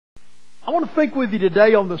I want to think with you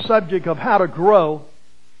today on the subject of how to grow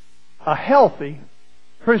a healthy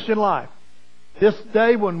Christian life. This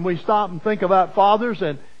day when we stop and think about fathers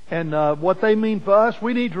and what they mean for us,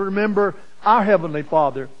 we need to remember our Heavenly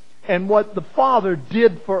Father and what the Father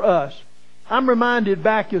did for us. I'm reminded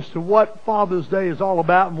back as to what Father's Day is all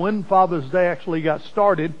about and when Father's Day actually got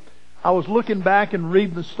started. I was looking back and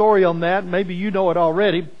reading the story on that. Maybe you know it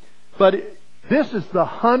already. But this is the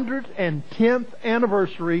 110th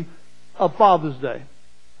anniversary of Father's Day.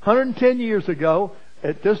 110 years ago,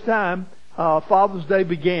 at this time, Father's Day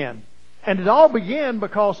began. And it all began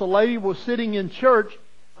because a lady was sitting in church.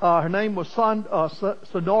 Her name was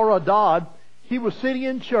Sonora Dodd. She was sitting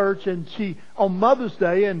in church and she, on Mother's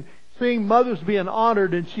Day, and seeing mothers being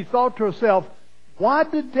honored, and she thought to herself, why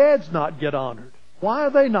did dads not get honored? Why are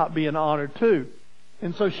they not being honored too?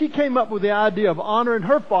 And so she came up with the idea of honoring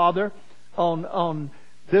her father on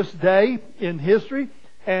this day in history,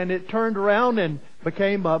 and it turned around and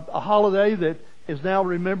became a holiday that is now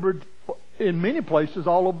remembered in many places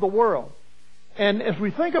all over the world. And as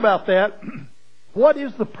we think about that, what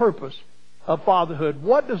is the purpose of fatherhood?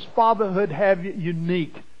 What does fatherhood have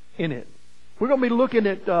unique in it? We're going to be looking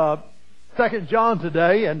at 2 John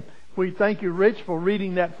today, and we thank you, Rich, for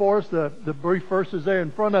reading that for us, the brief verses there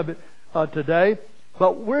in front of it today.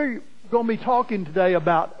 But we're going to be talking today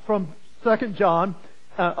about, from 2 John,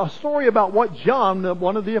 a story about what John,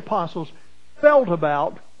 one of the apostles, felt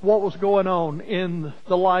about what was going on in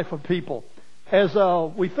the life of people. As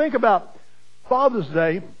we think about Father's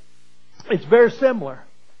Day, it's very similar.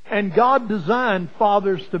 And God designed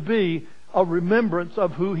fathers to be a remembrance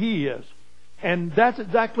of who He is. And that's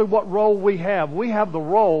exactly what role we have. We have the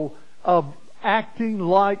role of acting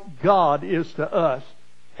like God is to us.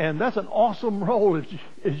 And that's an awesome role,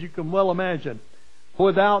 as you can well imagine.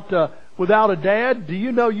 Without a dad, do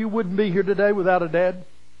you know you wouldn't be here today without a dad?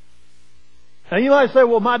 And you might say,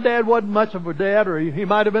 well, my dad wasn't much of a dad, or he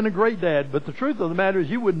might have been a great dad. But the truth of the matter is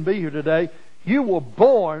you wouldn't be here today. You were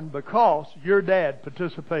born because your dad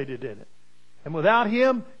participated in it. And without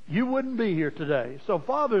him, you wouldn't be here today. So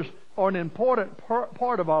fathers are an important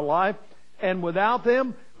part of our life. And without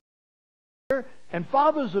them, and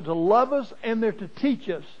fathers are to love us and they're to teach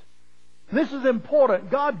us. This is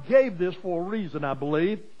important. God gave this for a reason, I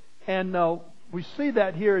believe. And we see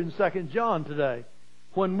that here in 2 John today.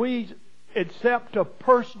 When we accept a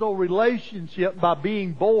personal relationship by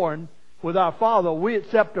being born with our Father, we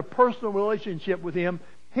accept a personal relationship with Him.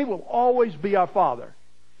 He will always be our Father.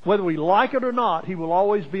 Whether we like it or not, He will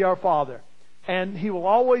always be our Father. And He will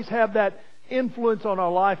always have that influence on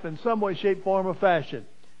our life in some way, shape, form, or fashion.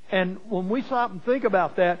 And when we stop and think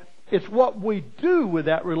about that, it's what we do with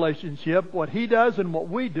that relationship, what He does and what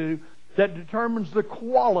we do, that determines the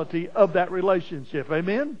quality of that relationship.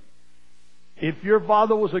 Amen? If your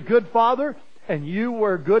father was a good father and you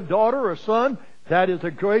were a good daughter or son, that is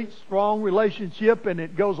a great, strong relationship, and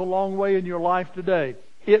it goes a long way in your life today.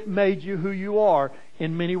 It made you who you are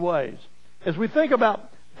in many ways. As we think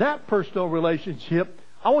about that personal relationship,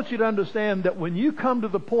 I want you to understand that when you come to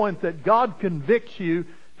the point that God convicts you,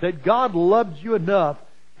 that God loves you enough,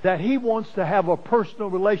 that He wants to have a personal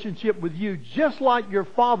relationship with you, just like your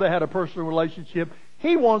father had a personal relationship.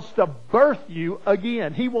 He wants to birth you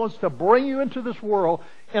again. He wants to bring you into this world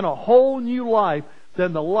in a whole new life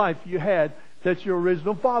than the life you had that your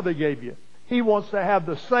original father gave you. He wants to have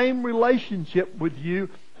the same relationship with you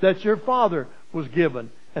that your father was given.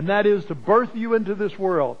 And that is to birth you into this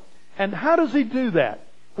world. And how does He do that?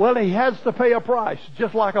 Well, He has to pay a price.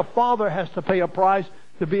 Just like a father has to pay a price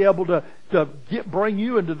to be able to bring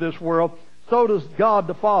you into this world, so does God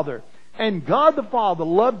the Father. And God the Father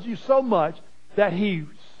loved you so much that He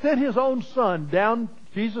sent His own Son down,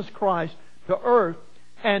 Jesus Christ, to earth,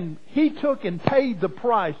 and He took and paid the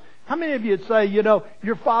price. How many of you would say, you know,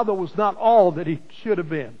 your father was not all that he should have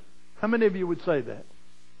been? How many of you would say that?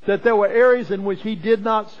 That there were areas in which he did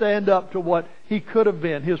not stand up to what he could have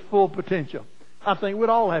been, his full potential. I think we'd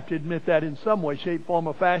all have to admit that in some way, shape, form,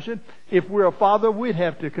 or fashion. If we're a father, we'd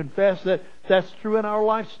have to confess that that's true in our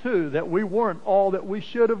lives too, that we weren't all that we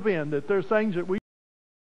should have been, that there's things that we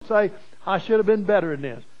say, I should have been better in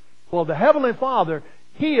this. Well, the Heavenly Father,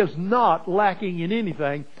 He is not lacking in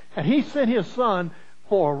anything, and He sent His Son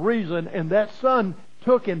for a reason, and that Son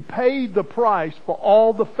took and paid the price for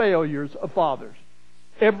all the failures of fathers.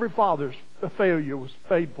 Every father's failure was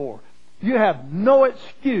paid for. You have no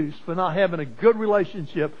excuse for not having a good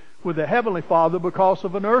relationship with the Heavenly Father because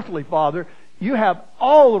of an earthly father. You have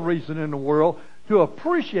all the reason in the world to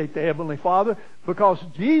appreciate the Heavenly Father, because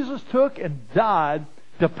Jesus took and died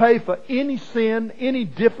to pay for any sin, any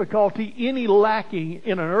difficulty, any lacking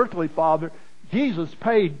in an earthly father. Jesus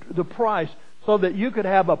paid the price so that you could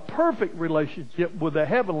have a perfect relationship with the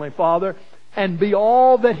Heavenly Father and be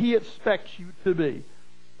all that He expects you to be.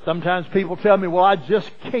 Sometimes people tell me, well, I just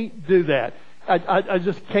can't do that. I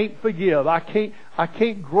just can't forgive. I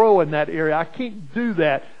can't grow in that area. I can't do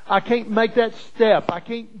that. I can't make that step. I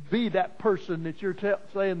can't be that person that you're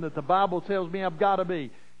saying that the Bible tells me I've got to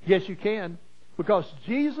be. Yes, you can. Because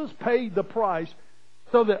Jesus paid the price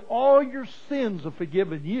so that all your sins are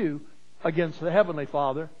forgiven you against the Heavenly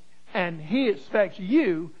Father. And He expects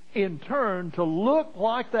you, in turn, to look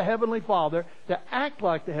like the Heavenly Father, to act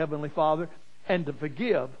like the Heavenly Father, and to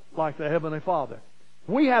forgive like the Heavenly Father.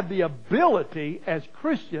 We have the ability as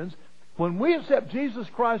Christians, when we accept Jesus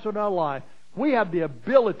Christ in our life, we have the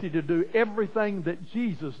ability to do everything that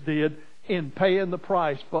Jesus did in paying the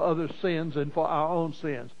price for other sins and for our own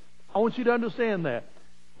sins. I want you to understand that.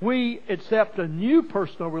 We accept a new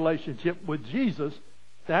personal relationship with Jesus.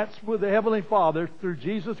 That's with the Heavenly Father through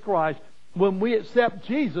Jesus Christ, when we accept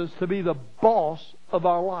Jesus to be the boss of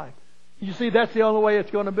our life. You see, that's the only way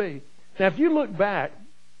it's going to be. Now, if you look back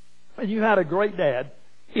and you had a great dad,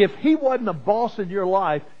 if he wasn't a boss in your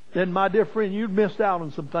life, then, my dear friend, you'd missed out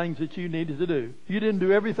on some things that you needed to do. You didn't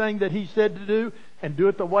do everything that he said to do and do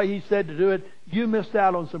it the way he said to do it. You missed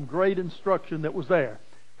out on some great instruction that was there.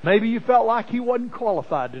 Maybe you felt like he wasn't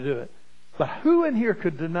qualified to do it. But who in here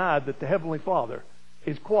could deny that the Heavenly Father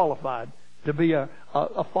is qualified to be a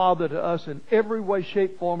father to us in every way,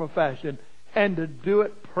 shape, form, or fashion, and to do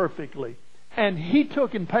it perfectly? And He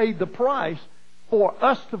took and paid the price for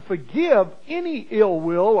us to forgive any ill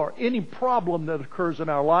will or any problem that occurs in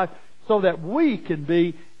our life, so that we can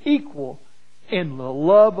be equal in the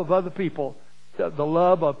love of other people, the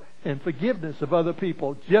love of and forgiveness of other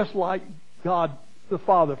people, just like God the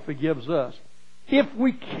Father forgives us. If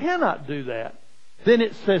we cannot do that, then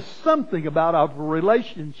it says something about our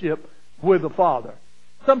relationship with the Father.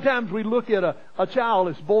 Sometimes we look at a child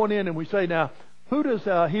that's born in and we say, now, who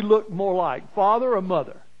does he look more like, father or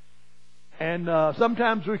mother? And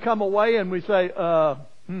sometimes we come away and we say,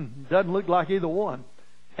 doesn't look like either one.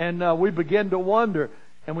 And we begin to wonder,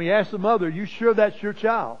 and we ask the mother, you sure that's your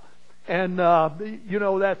child? And,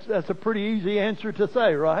 that's a pretty easy answer to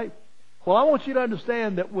say, right? Well, I want you to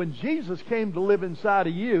understand that when Jesus came to live inside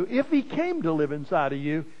of you, if He came to live inside of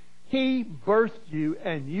you, He birthed you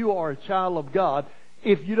and you are a child of God.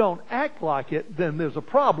 If you don't act like it, then there's a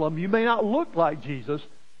problem. You may not look like Jesus,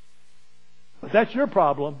 but that's your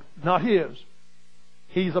problem, not His.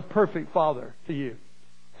 He's a perfect Father to you.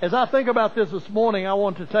 As I think about this morning, I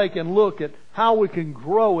want to take and look at how we can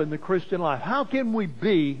grow in the Christian life. How can we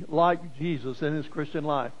be like Jesus in His Christian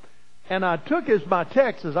life? And I took as my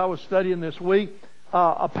text, as I was studying this week,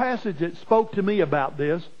 a passage that spoke to me about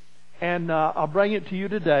this. And I'll bring it to you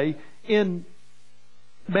today. In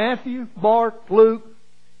Matthew, Mark, Luke,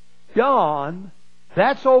 John,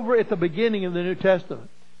 that's over at the beginning of the New Testament.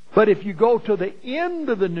 But if you go to the end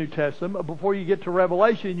of the New Testament, before you get to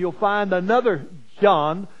Revelation, you'll find another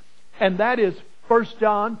John. And that is 1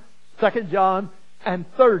 John, 2 John, and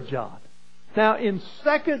 3 John. Now, in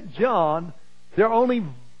 2 John, there are only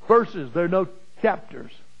verses. There are no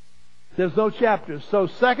chapters. There's no chapters. So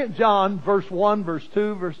 2 John, verse 1, verse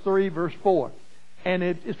 2, verse 3, verse 4. And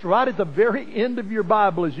it's right at the very end of your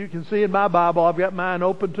Bible. As you can see in my Bible, I've got mine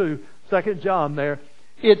open too. 2 John there.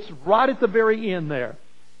 It's right at the very end there.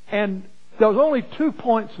 And there's only 2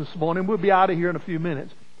 points this morning. We'll be out of here in a few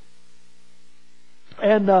minutes.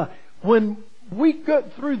 And when we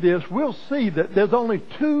get through this, we'll see that there's only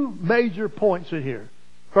 2 major points in here.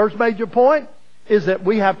 First major point is that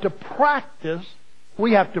we have to practice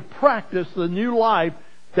the new life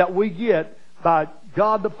that we get by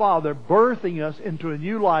God the Father birthing us into a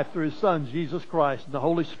new life through His Son, Jesus Christ, and the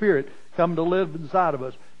Holy Spirit come to live inside of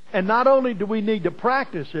us. And not only do we need to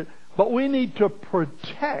practice it, but we need to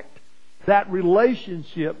protect that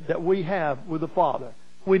relationship that we have with the Father.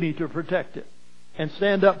 We need to protect it and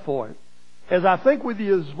stand up for it. As I think with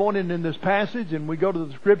you this morning in this passage, and we go to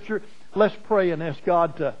the Scripture, let's pray and ask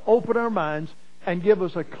God to open our minds and give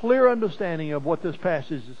us a clear understanding of what this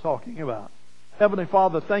passage is talking about. Heavenly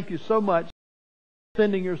Father, thank you so much for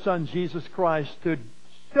sending your Son, Jesus Christ, to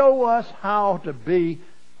show us how to be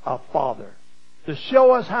a father, to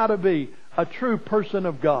show us how to be a true person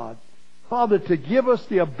of God. Father, to give us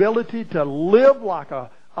the ability to live like a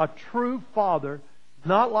true father,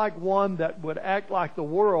 not like one that would act like the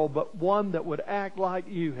world, but one that would act like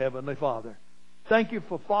you, Heavenly Father. Thank you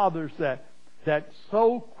for fathers that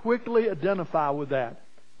so quickly identify with that.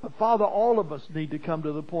 But Father, all of us need to come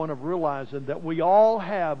to the point of realizing that we all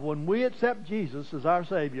have, when we accept Jesus as our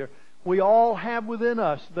Savior, we all have within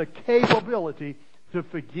us the capability to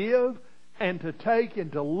forgive and to take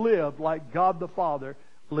and to live like God the Father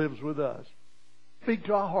lives with us. Speak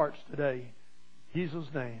to our hearts today. In Jesus'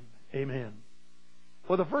 name, amen.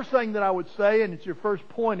 Well, the first thing that I would say, and it's your first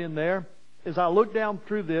point in there, as I look down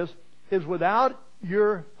through this, is without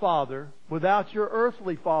your father, without your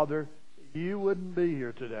earthly father, you wouldn't be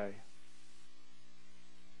here today.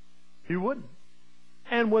 You wouldn't.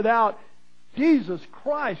 And without Jesus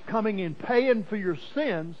Christ coming and paying for your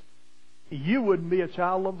sins, you wouldn't be a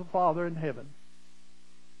child of the Father in heaven.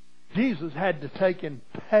 Jesus had to take and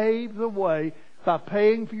pave the way by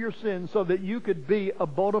paying for your sins so that you could be a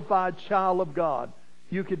bona fide child of God.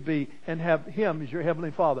 You could be and have Him as your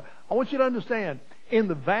Heavenly Father. I want you to understand, in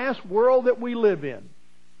the vast world that we live in,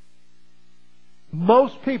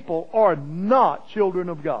 most people are not children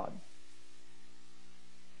of God.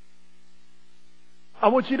 I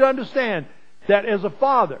want you to understand that as a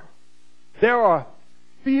father, there are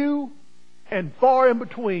few and far in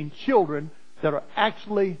between children that are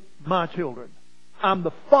actually my children. I'm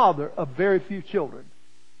the father of very few children.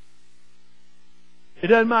 It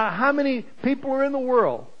doesn't matter how many people are in the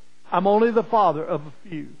world, I'm only the father of a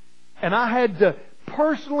few. And I had to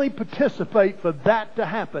personally participate for that to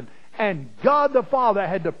happen. And God the Father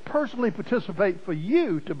had to personally participate for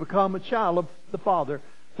you to become a child of the Father,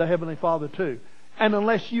 the Heavenly Father too. And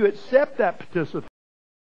unless you accept that participation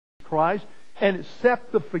in Christ and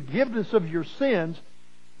accept the forgiveness of your sins,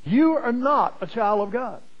 you are not a child of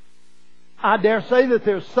God. I dare say that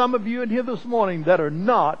there's some of you in here this morning that are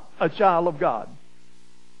not a child of God.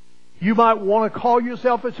 You might want to call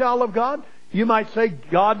yourself a child of God. You might say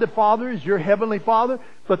God the Father is your Heavenly Father.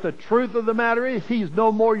 But the truth of the matter is He's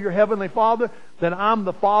no more your Heavenly Father than I'm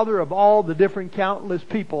the father of all the different countless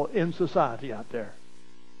people in society out there.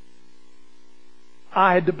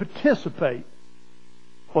 I had to participate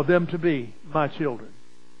for them to be my children.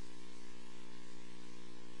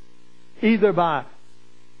 Either by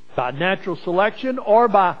natural selection or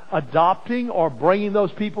by adopting or bringing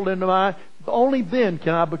those people into my... Only then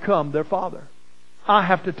can I become their father. I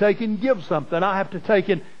have to take and give something. I have to take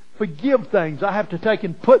and forgive things. I have to take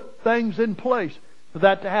and put things in place for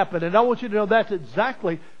that to happen. And I want you to know that's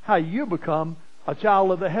exactly how you become a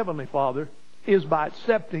child of the Heavenly Father, is by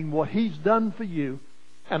accepting what He's done for you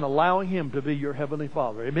and allowing Him to be your Heavenly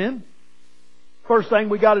Father. Amen? First thing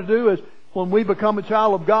we got to do is, when we become a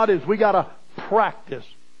child of God, is we got to practice.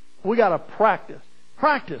 We got to practice.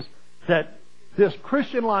 Practice that this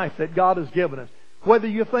Christian life that God has given us. Whether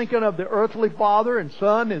you're thinking of the earthly Father and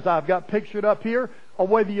Son, as I've got pictured up here, or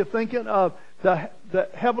whether you're thinking of the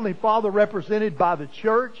Heavenly Father represented by the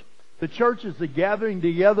church. The church is the gathering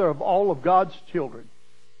together of all of God's children.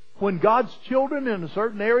 When God's children in a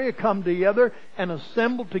certain area come together and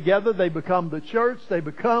assemble together, they become the church. They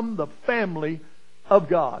become the family of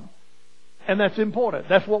God. And that's important.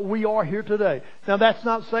 That's what we are here today. Now, that's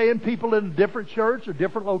not saying people in a different church or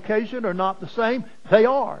different location are not the same. They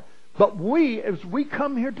are. But as we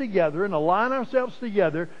come here together and align ourselves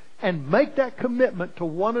together and make that commitment to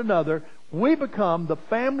one another, we become the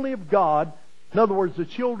family of God. In other words, the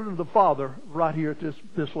children of the Father right here at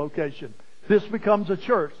this location. This becomes a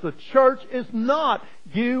church. The church is not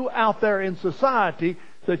you out there in society.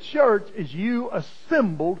 The church is you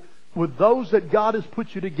assembled with those that God has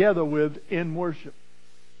put you together with in worship.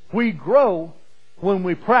 We grow when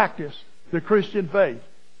we practice the Christian faith.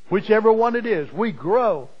 Whichever one it is, we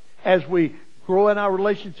grow as we grow in our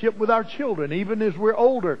relationship with our children. Even as we're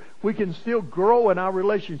older, we can still grow in our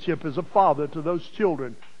relationship as a father to those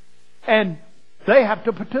children. And they have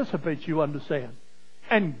to participate, you understand.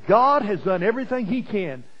 And God has done everything He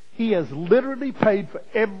can. He has literally paid for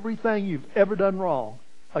everything you've ever done wrong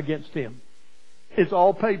against Him. It's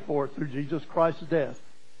all paid for through Jesus Christ's death.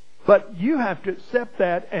 But you have to accept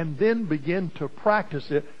that and then begin to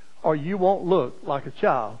practice it, or you won't look like a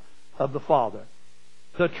child of the Father.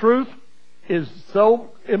 The truth is so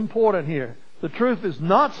important here. The truth is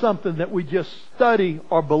not something that we just study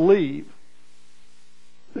or believe.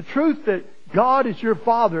 The truth that God is your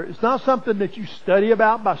Father is not something that you study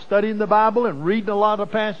about by studying the Bible and reading a lot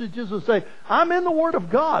of passages and say, I'm in the Word of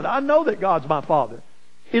God. I know that God's my Father.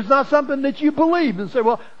 It's not something that you believe and say,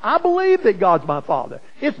 well, I believe that God's my Father.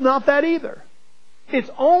 It's not that either. It's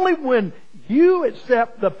only when you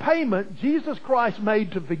accept the payment Jesus Christ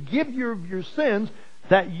made to forgive you of your sins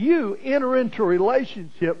that you enter into a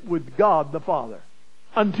relationship with God the Father.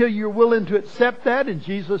 Until you're willing to accept that, and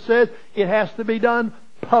Jesus says it has to be done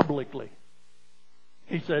publicly.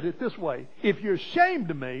 He said it this way: if you're ashamed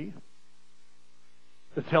of me,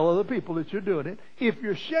 to tell other people that you're doing it, if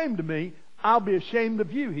you're ashamed of me, I'll be ashamed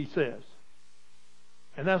of you, He says.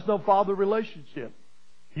 And that's no father relationship.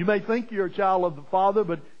 You may think you're a child of the Father,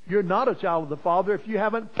 but you're not a child of the Father if you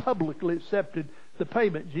haven't publicly accepted the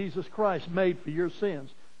payment Jesus Christ made for your sins.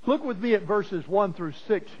 Look with me at verses 1 through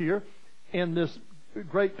 6 here in this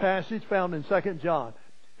great passage found in 2 John.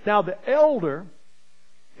 Now the elder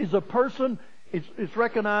is a person, it's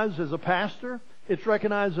recognized as a pastor, it's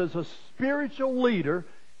recognized as a spiritual leader,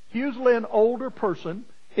 usually an older person.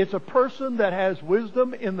 It's a person that has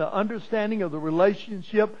wisdom in the understanding of the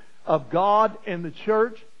relationship of God and the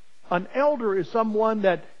church. An elder is someone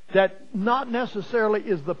that not necessarily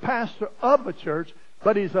is the pastor of a church,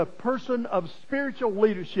 but is a person of spiritual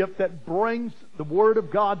leadership that brings the Word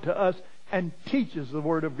of God to us and teaches the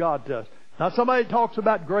Word of God to us. Not somebody that talks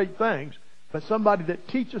about great things, but somebody that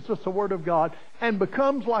teaches us the Word of God and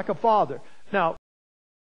becomes like a father. Now,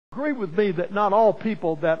 agree with me that not all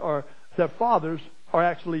people that fathers are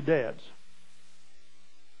actually dads.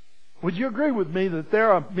 Would you agree with me that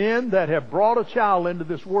there are men that have brought a child into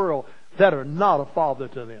this world that are not a father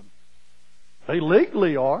to them? They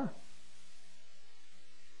legally are.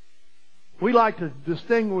 We like to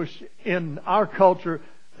distinguish in our culture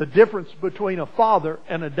the difference between a father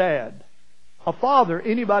and a dad. A father,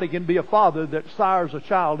 anybody can be a father that sires a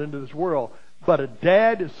child into this world. But a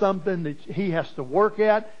dad is something that he has to work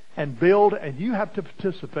at and build, and you have to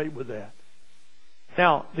participate with that.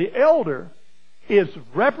 Now, the elder is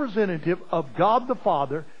representative of God the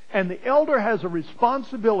Father, and the elder has a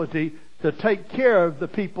responsibility to take care of the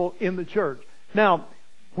people in the church. Now,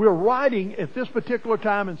 we're writing at this particular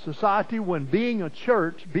time in society when being a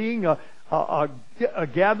church, being a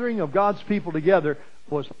gathering of God's people together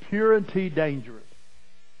was purity dangerous.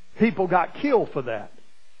 People got killed for that.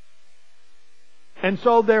 And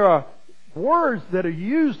so there are words that are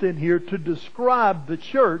used in here to describe the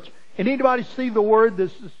church. And anybody see the word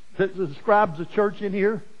that describes the church in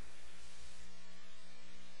here?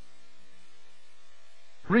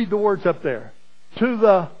 Read the words up there. To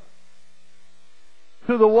the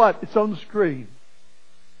what? It's on the screen.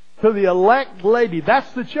 To the elect lady.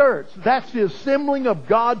 That's the church. That's the assembling of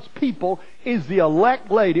God's people, is the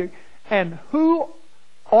elect lady. And who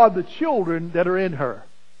are the children that are in her?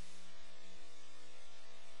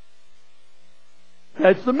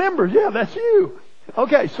 That's the members. Yeah, that's you.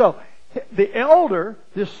 Okay, so the elder,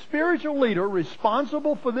 this spiritual leader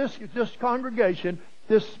responsible for this congregation,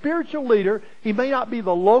 this spiritual leader, he may not be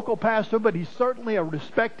the local pastor, but he's certainly a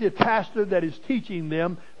respected pastor that is teaching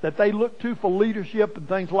them, that they look to for leadership and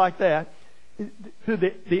things like that.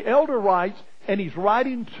 The elder writes, and he's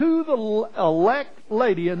writing to the elect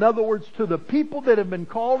lady, in other words, to the people that have been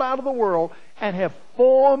called out of the world and have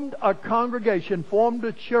formed a congregation, formed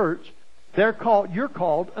a church. You're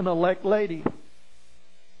called an elect lady.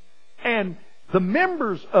 And the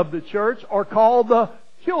members of the church are called the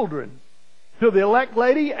children. To the elect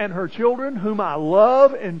lady and her children, whom I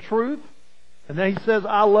love in truth. And then he says,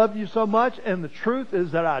 I love you so much, and the truth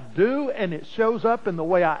is that I do, and it shows up in the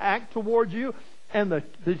way I act towards you and the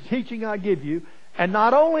teaching I give you. And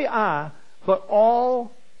not only I, but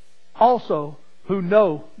all also who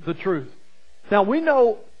know the truth. Now we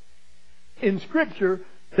know in Scripture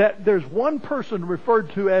that there's one person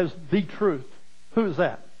referred to as the truth. Who is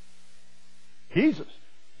that? Jesus.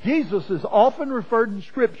 Jesus is often referred in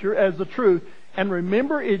Scripture as the truth. And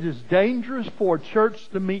remember, it is dangerous for a church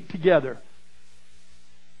to meet together.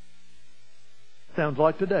 Sounds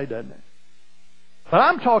like today, doesn't it? But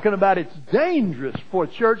I'm talking about it's dangerous for a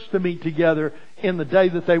church to meet together in the day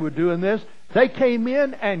that they were doing this. They came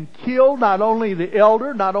in and killed not only the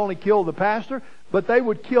elder, not only killed the pastor, but they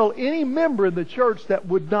would kill any member of the church that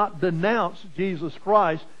would not denounce Jesus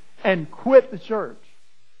Christ and quit the church.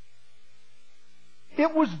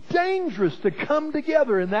 It was dangerous to come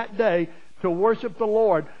together in that day to worship the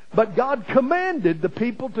Lord. But God commanded the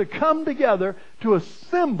people to come together, to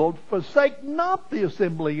assemble. Forsake not the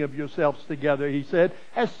assembling of yourselves together, He said,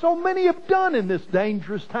 as so many have done in this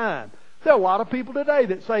dangerous time. There are a lot of people today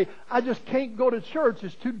that say, I just can't go to church.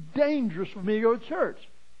 It's too dangerous for me to go to church.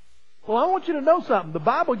 Well, I want you to know something. The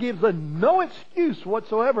Bible gives no excuse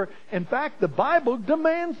whatsoever. In fact, the Bible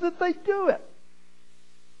demands that they do it.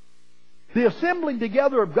 The assembling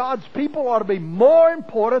together of God's people ought to be more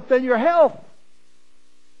important than your health.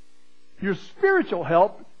 Your spiritual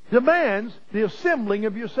health demands the assembling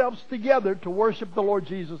of yourselves together to worship the Lord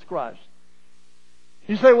Jesus Christ.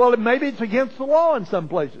 You say, well, maybe it's against the law in some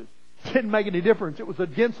places. It didn't make any difference. It was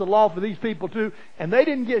against the law for these people too. And they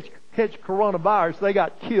didn't catch coronavirus. They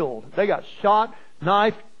got killed. They got shot,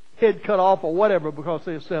 knifed, head cut off, or whatever because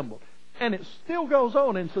they assembled. And it still goes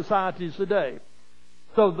on in societies today.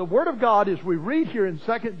 So the Word of God, as we read here in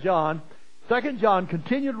 2 John,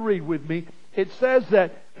 continue to read with me. It says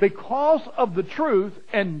that because of the truth,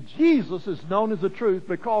 and Jesus is known as the truth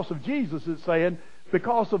because of Jesus, it's saying,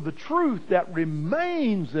 because of the truth that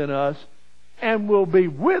remains in us and will be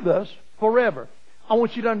with us forever. I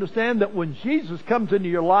want you to understand that when Jesus comes into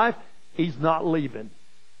your life, He's not leaving.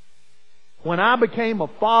 When I became a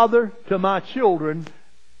father to my children,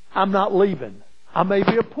 I'm not leaving. I may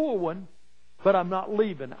be a poor one, but I'm not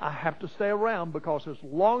leaving. I have to stay around because as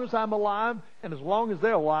long as I'm alive and as long as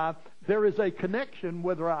they're alive, there is a connection,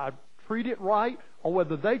 whether I treat it right or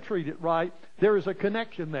whether they treat it right, there is a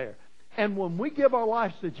connection there. And when we give our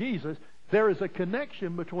lives to Jesus, there is a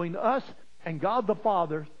connection between us and God the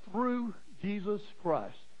Father through Jesus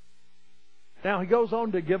Christ. Now, he goes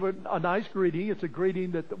on to give a nice greeting. It's a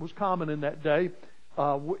greeting that was common in that day.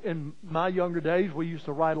 In my younger days, we used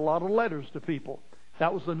to write a lot of letters to people.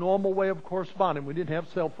 That was the normal way of corresponding. We didn't have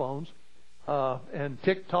cell phones and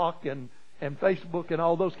TikTok and Facebook and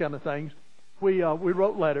all those kind of things. We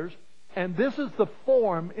wrote letters. And this is the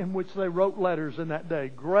form in which they wrote letters in that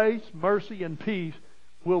day. Grace, mercy, and peace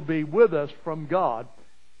will be with us from God,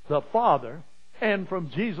 the Father, and from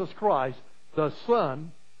Jesus Christ, the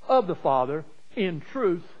Son of the Father, in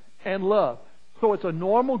truth and love. So it's a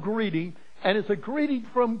normal greeting, and it's a greeting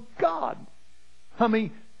from God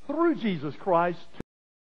coming through Jesus Christ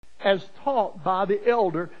as taught by the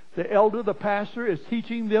elder. The elder, the pastor, is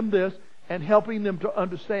teaching them this and helping them to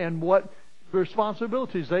understand what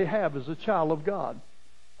responsibilities they have as a child of God.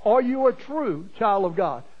 Are you a true child of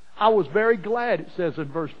God? I was very glad, it says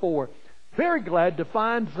in verse 4, very glad to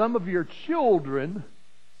find some of your children.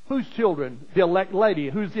 Whose children? The elect lady.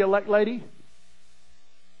 Who's the elect lady?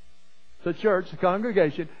 The church, the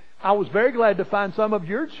congregation. I was very glad to find some of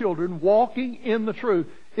your children walking in the truth.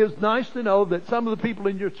 It's nice to know that some of the people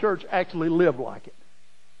in your church actually live like it.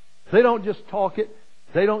 They don't just talk it.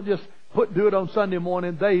 They don't just do it on Sunday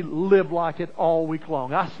morning. They live like it all week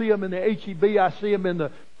long. I see them in the H-E-B. I see them in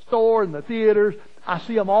the store, in the theaters. I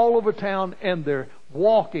see them all over town, and they're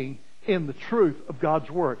walking in the truth of God's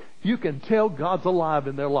Word. You can tell God's alive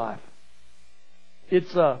in their life.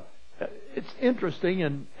 It's interesting,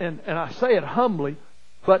 and I say it humbly,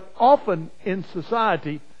 but often in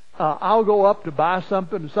society, I'll go up to buy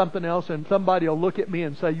something or something else, and somebody will look at me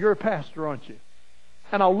and say, "You're a pastor, aren't you?"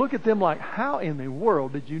 And I'll look at them like, "How in the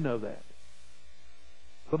world did you know that?"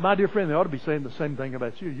 But my dear friend, they ought to be saying the same thing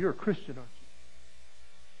about you. You're a Christian, aren't you?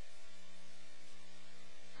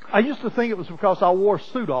 I used to think it was because I wore a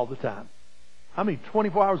suit all the time. I mean,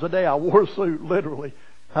 24 hours a day I wore a suit, literally.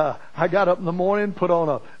 I got up in the morning, put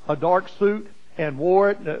on a dark suit, and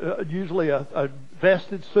wore it, usually a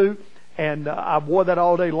vested suit, and I wore that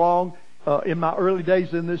all day long. In my early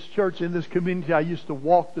days in this church, in this community, I used to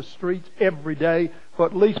walk the streets every day. For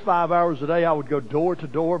at least 5 hours a day, I would go door to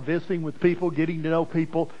door, visiting with people, getting to know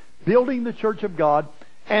people, building the church of God.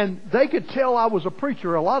 And they could tell I was a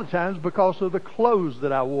preacher a lot of times because of the clothes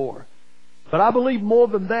that I wore. But I believe more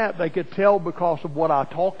than that, they could tell because of what I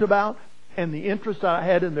talked about and the interest I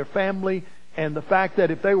had in their family, and the fact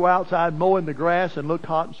that if they were outside mowing the grass and looked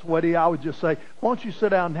hot and sweaty, I would just say, "Why don't you sit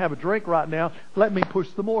down and have a drink right now? Let me push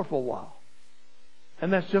the mower for a while."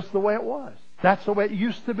 And that's just the way it was. That's the way it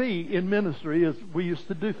used to be in ministry. Is we used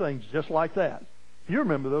to do things just like that. You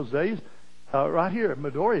remember those days. Right here,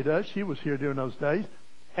 Midori does. She was here during those days.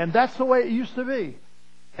 And that's the way it used to be.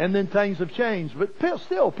 And then things have changed. But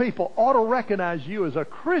still, people ought to recognize you as a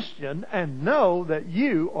Christian and know that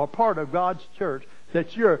you are part of God's church,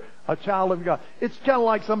 that you're a child of God. It's kind of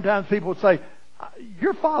like sometimes people would say,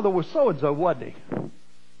 "Your father was so-and-so, wasn't he?"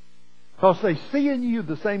 Because they see in you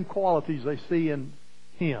the same qualities they see in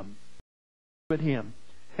him. But him.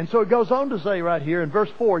 And so it goes on to say right here in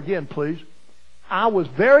verse 4 again, please. I was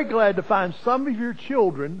very glad to find some of your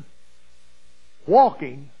children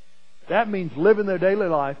walking, that means living their daily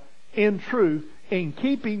life, in truth, in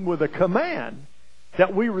keeping with a command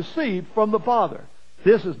that we received from the Father.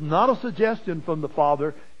 This is not a suggestion from the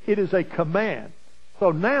Father. It is a command. So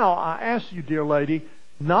now I ask you, dear lady,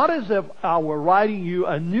 not as if I were writing you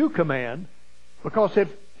a new command, because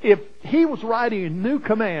if he was writing a new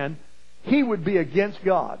command, he would be against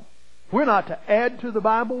God. We're not to add to the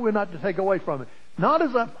Bible. We're not to take away from it. Not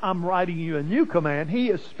as if I'm writing you a new command. He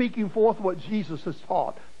is speaking forth what Jesus has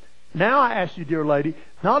taught. Now I ask you, dear lady,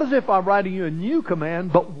 not as if I'm writing you a new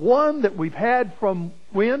command, but one that we've had from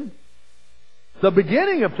when? The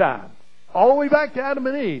beginning of time. All the way back to Adam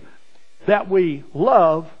and Eve. That we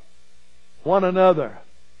love one another.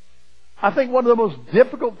 I think one of the most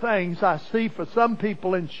difficult things I see for some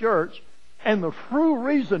people in church, and the true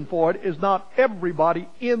reason for it is not everybody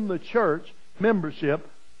in the church membership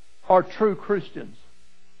are true Christians.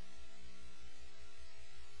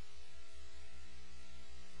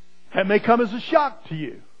 That may come as a shock to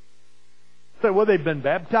you. Say, well, they've been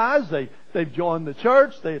baptized, they've joined the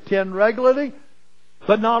church, they attend regularly,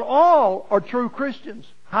 but not all are true Christians.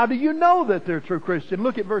 How do you know that they're a true Christian?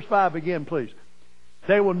 Look at verse 5 again, please.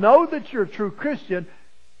 They will know that you're a true Christian.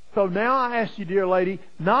 So now I ask you, dear lady,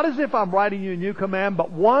 not as if I'm writing you a new command,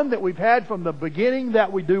 but one that we've had from the beginning,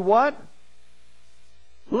 that we do what?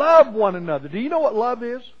 Love one another. Do you know what love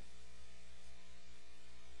is?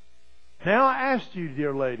 Now I ask you,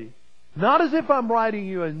 dear lady, not as if I'm writing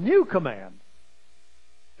you a new command.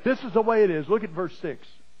 This is the way it is. Look at verse 6.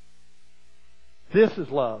 This is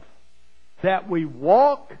love. That we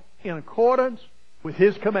walk in accordance with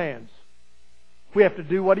His commands. We have to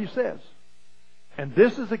do what He says. And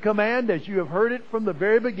this is a command, as you have heard it from the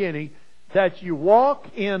very beginning, that you walk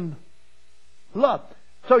in love.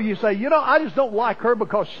 So you say, I just don't like her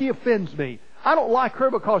because she offends me. I don't like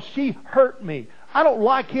her because she hurt me. I don't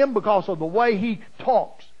like him because of the way he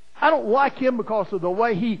talks. I don't like him because of the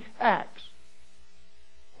way he acts.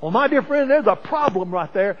 Well, my dear friend, there's a problem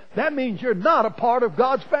right there. That means you're not a part of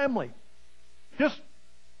God's family. Just,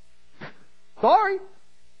 sorry.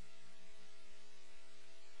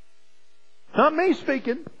 Not me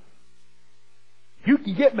speaking. You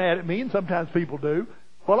can get mad at me, and sometimes people do.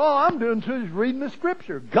 But all I'm doing is reading the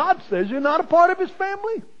Scripture. God says you're not a part of His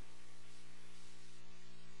family.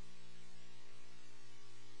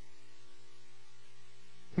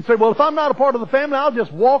 You say, well, if I'm not a part of the family, I'll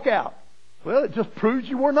just walk out. Well, it just proves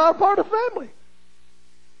you were not a part of the family.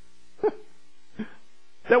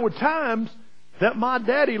 There were times that my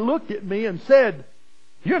daddy looked at me and said,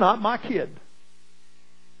 "You're not my kid."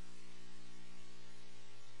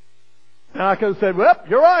 And I could have said, "Well,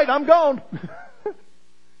 you're right, I'm gone."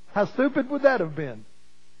 How stupid would that have been?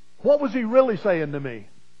 What was he really saying to me?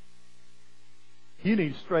 You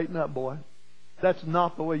need to straighten up, boy. That's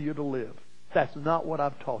not the way you're to live. That's not what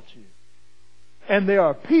I've taught you. And there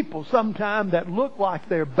are people sometimes that look like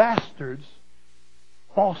they're bastards,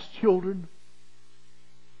 false children,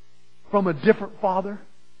 from a different father,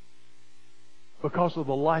 because of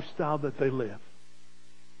the lifestyle that they live.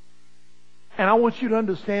 And I want you to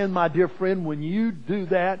understand, my dear friend, when you do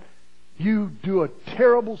that, you do a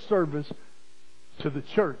terrible service to the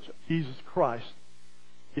church of Jesus Christ,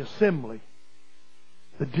 the assembly,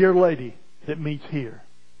 the dear lady that meets here.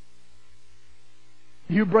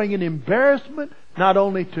 You bring an embarrassment not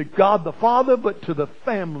only to God the Father, but to the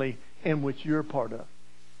family in which you're a part of.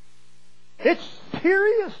 It's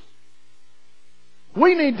serious.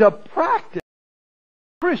 We need to practice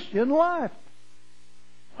Christian life.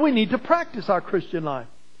 We need to practice our Christian life.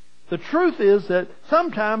 The truth is that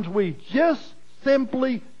sometimes we just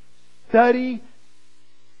simply study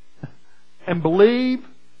and believe,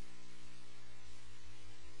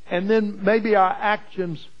 and then maybe our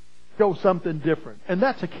actions show something different. And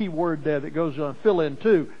that's a key word there that goes on fill in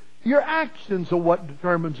too. Your actions are what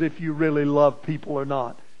determines if you really love people or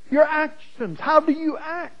not. Your actions. How do you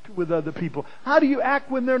act with other people? How do you act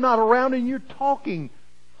when they're not around and you're talking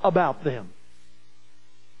about them?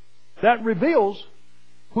 That reveals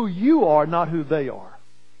who you are, not who they are.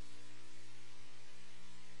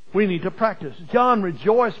 We need to practice. John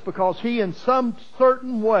rejoiced because he in some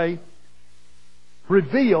certain way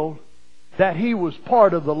revealed that he was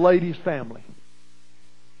part of the lady's family.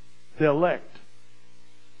 The elect.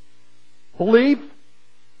 Belief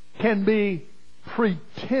can be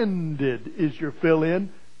pretended, is your fill-in.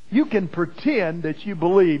 You can pretend that you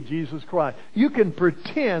believe Jesus Christ. You can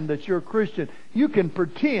pretend that you're a Christian. You can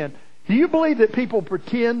pretend. Do you believe that people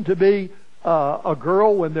pretend to be a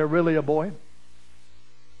girl when they're really a boy?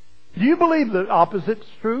 Do you believe the opposite's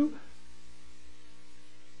true?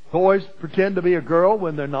 Boys pretend to be a girl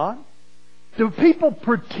when they're not? Do people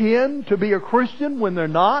pretend to be a Christian when they're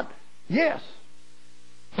not? Yes.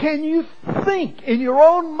 Can you think in your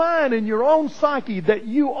own mind, in your own psyche, that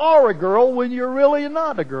you are a girl when you're really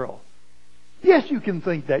not a girl? Yes, you can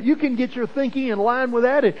think that. You can get your thinking in line with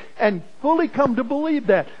that and fully come to believe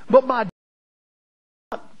that. But my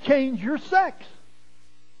change your sex.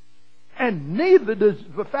 And neither does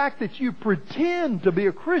the fact that you pretend to be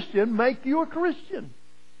a Christian make you a Christian.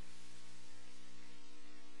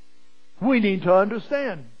 We need to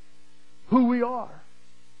understand who we are,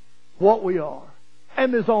 what we are.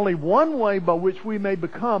 And there's only one way by which we may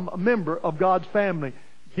become a member of God's family.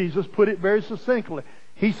 Jesus put it very succinctly.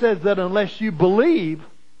 He says that unless you believe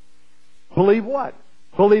what?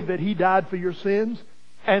 Believe that He died for your sins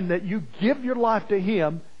and that you give your life to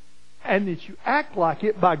Him and that you act like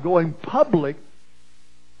it by going public.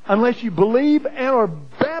 Unless you believe and are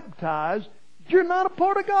baptized, you're not a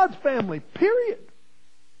part of God's family. Period.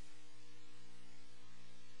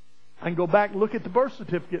 I can go back and look at the birth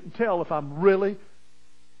certificate and tell if I'm really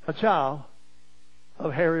a child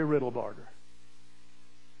of Harry Riddlebarger.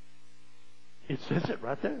 It says it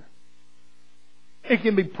right there. It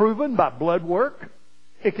can be proven by blood work.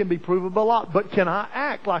 It can be proven by a lot. But can I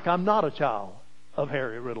act like I'm not a child of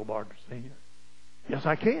Harry Riddlebarger Sr.? Yes,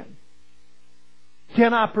 I can.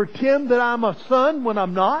 Can I pretend that I'm a son when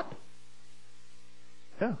I'm not?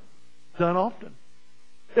 Yeah, done often.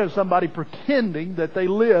 There's somebody pretending that they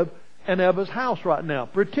live in Eva's house right now.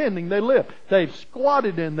 Pretending they live. They've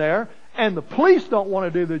squatted in there, and the police don't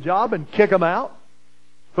want to do their job and kick them out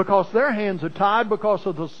because their hands are tied because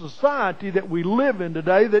of the society that we live in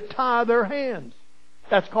today that tie their hands.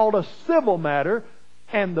 That's called a civil matter,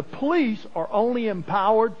 and the police are only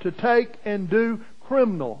empowered to take and do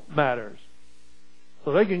criminal matters.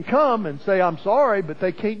 So they can come and say, I'm sorry, but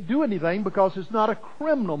they can't do anything because it's not a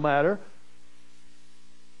criminal matter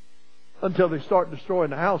until they start destroying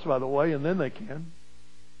the house, by the way, and then they can.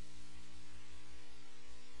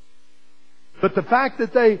 But the fact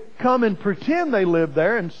that they come and pretend they live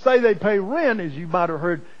there and say they pay rent, as you might have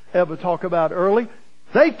heard Eva talk about early,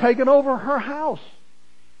 they've taken over her house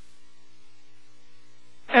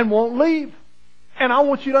and won't leave. And I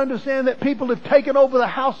want you to understand that people have taken over the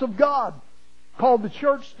house of God, called the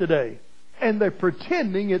church today, and they're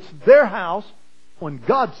pretending it's their house when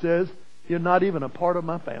God says, you're not even a part of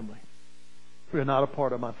my family. You're not a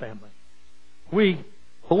part of my family. We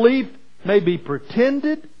believe may be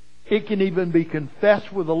pretended. It can even be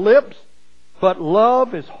confessed with the lips. But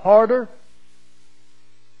love is harder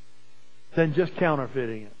than just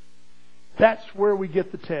counterfeiting it. That's where we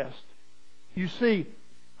get the test. You see,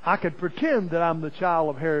 I could pretend that I'm the child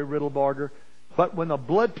of Harry Riddlebarger, but when a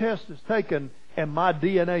blood test is taken and my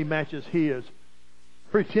DNA matches his,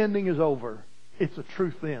 pretending is over. It's the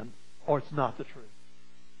truth then, or it's not the truth.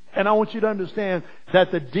 And I want you to understand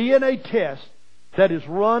that the DNA test that is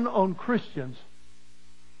run on Christians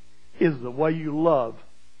is the way you love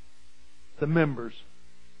the members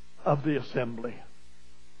of the assembly.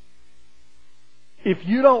 If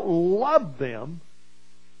you don't love them,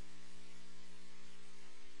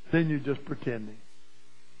 then you're just pretending.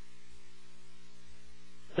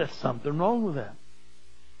 There's something wrong with that.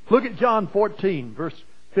 Look at John 14, verse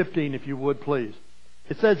 15, if you would, please.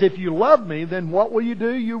 It says, if you love me, then what will you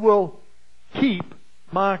do? You will keep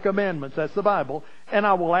my commandments. That's the Bible. And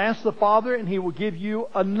I will ask the Father, and He will give you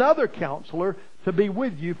another counselor to be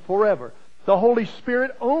with you forever. The Holy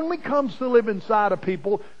Spirit only comes to live inside of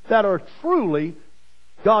people that are truly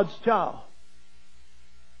God's child.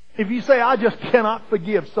 If you say, I just cannot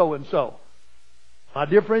forgive so-and-so, my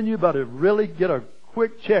dear friend, you better really get a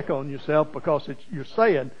quick check on yourself, because you're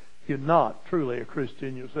saying you're not truly a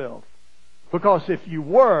Christian yourself. Because if you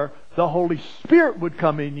were, the Holy Spirit would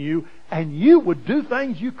come in you and you would do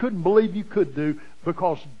things you couldn't believe you could do,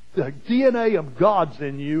 because the DNA of God's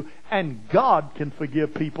in you, and God can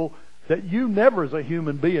forgive people that you never as a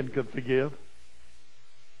human being could forgive.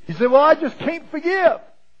 You say, well, I just can't forgive.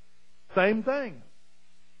 Same thing.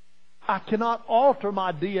 I cannot alter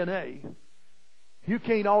my DNA. You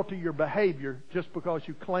can't alter your behavior just because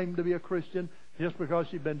you claim to be a Christian, just because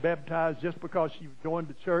you've been baptized, just because you've joined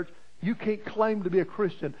the church. You can't claim to be a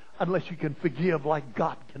Christian unless you can forgive like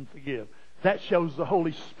God can forgive. That shows the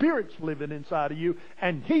Holy Spirit's living inside of you,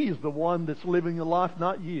 and He's the one that's living the life,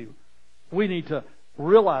 not you. We need to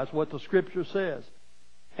realize what the Scripture says.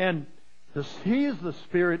 And He is the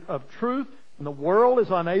Spirit of truth, and the world is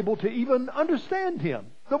unable to even understand Him.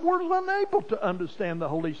 The world is unable to understand the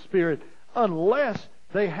Holy Spirit unless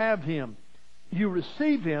they have Him. You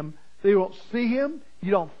receive Him, they won't see Him, you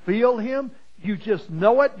don't feel Him, you just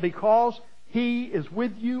know it because He is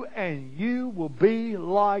with you, and you will be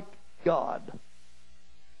like God.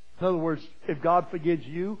 In other words, if God forgives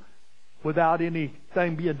you without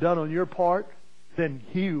anything being done on your part, then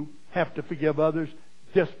you have to forgive others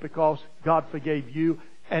just because God forgave you,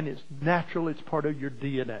 and it's natural, it's part of your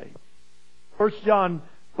DNA. 1 John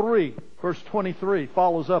 3, verse 23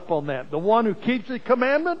 follows up on that. The one who keeps His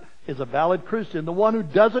commandment is a valid Christian. The one who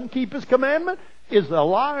doesn't keep His commandment is a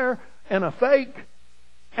liar and a fake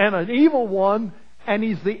and an evil one, and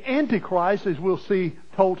he's the Antichrist, as we'll see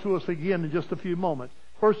told to us again in just a few moments.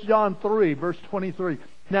 1 John 3, verse 23.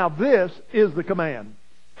 Now this is the command,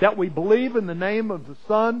 that we believe in the name of the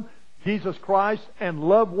Son, Jesus Christ, and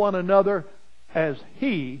love one another as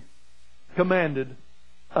He commanded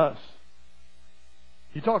us.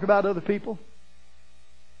 You talk about other people?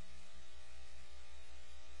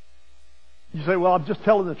 You say, well, I'm just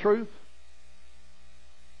telling the truth.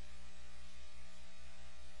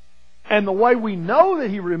 And the way we know that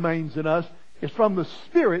He remains in us is from the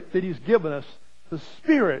Spirit that He's given us. The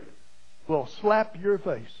Spirit will slap your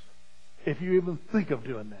face if you even think of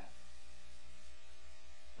doing that.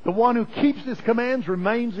 The one who keeps His commands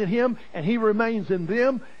remains in Him, and He remains in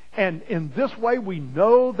them. And in this way we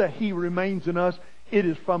know that He remains in us. It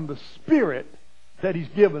is from the Spirit that He's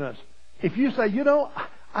given us. If you say,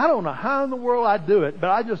 I don't know how in the world I do it, but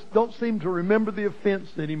I just don't seem to remember the offense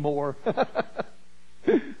anymore.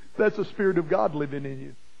 That's the Spirit of God living in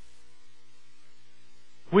you.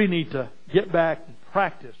 We need to get back and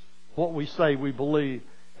practice what we say we believe.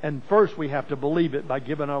 And first we have to believe it by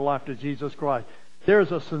giving our life to Jesus Christ. There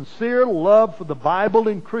is a sincere love for the Bible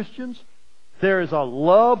in Christians. There is a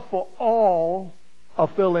love for all, I'll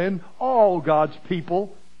fill in, all God's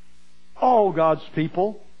people. All God's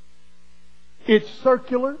people. It's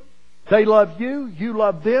circular. They love you. You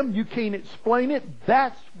love them. You can't explain it.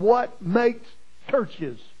 That's what makes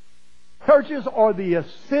churches. Churches are the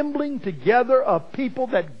assembling together of people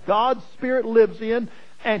that God's Spirit lives in,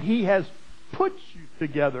 and He has put you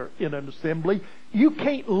together in an assembly. You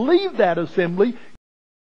can't leave that assembly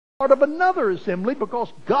part of another assembly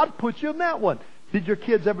because God put you in that one. Did your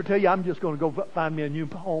kids ever tell you, I'm just going to go find me a new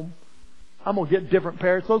home? I'm going to get different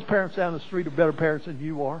parents. Those parents down the street are better parents than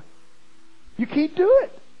you are. You can't do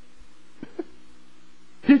it.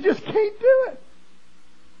 You just can't do it.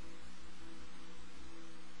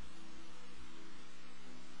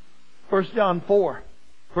 1 John 4,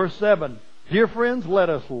 verse 7. Dear friends, let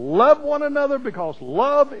us love one another because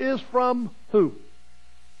love is from who?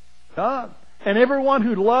 God. And everyone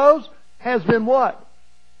who loves has been what?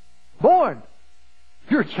 Born.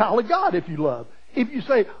 You're a child of God if you love. If you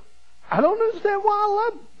say, I don't understand why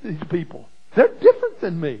I love these people. They're different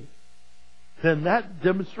than me. Then that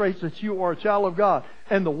demonstrates that you are a child of God.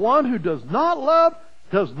 And the one who does not love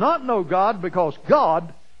does not know God because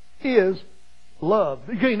God is love.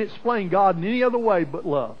 You can't explain God in any other way but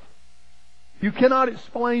love. You cannot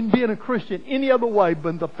explain being a Christian any other way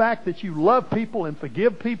but the fact that you love people and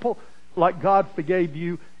forgive people like God forgave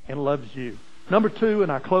you and loves you. Number 2,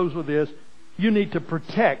 and I close with this, you need to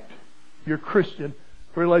protect your Christian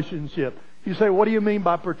relationship. You say, what do you mean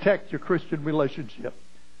by protect your Christian relationship?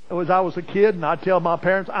 As I was a kid and I'd tell my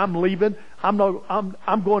parents, I'm leaving. I'm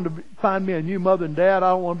going to find me a new mother and dad. I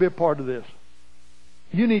don't want to be a part of this.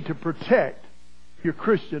 You need to protect your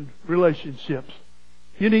Christian relationships.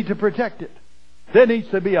 You need to protect it. There needs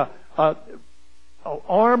to be a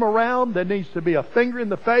arm around. There needs to be a finger in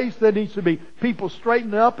the face. There needs to be people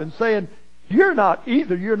straightening up and saying, you're not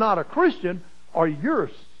a Christian or you're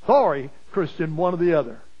a sorry Christian, one or the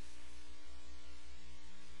other.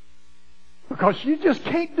 Because you just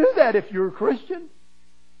can't do that if you're a Christian.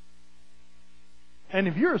 And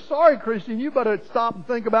if you're a sorry Christian, you better stop and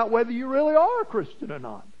think about whether you really are a Christian or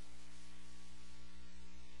not.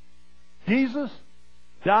 Jesus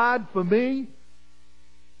died for me.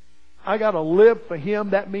 I got to live for Him.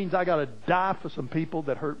 That means I got to die for some people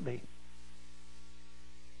that hurt me.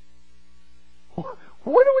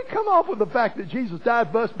 Where do we come off with the fact that Jesus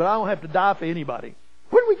died for us, but I don't have to die for anybody?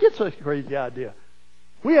 Where do we get such a crazy idea?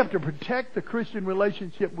 We have to protect the Christian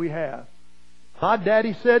relationship we have. My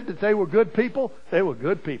daddy said that they were good people. They were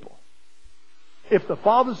good people. If the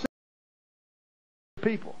Father said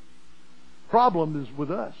people, problem is with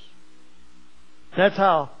us. That's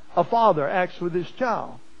how a father acts with his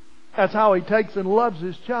child. That's how he takes and loves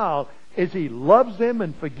his child, is he loves them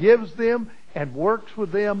and forgives them and works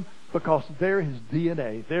with them because they're his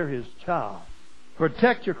DNA. They're his child.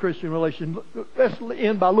 Protect your Christian relation. Let's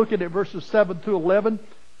end by looking at verses 7 to 11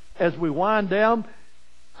 as we wind down.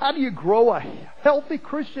 How do you grow a healthy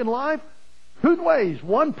Christian life? 2 ways.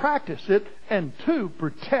 1, practice it. And 2,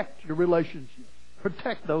 protect your relationship.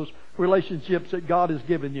 Protect those relationships that God has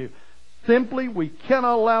given you. Simply, we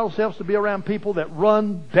cannot allow ourselves to be around people that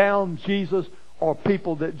run down Jesus or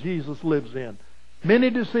people that Jesus lives in.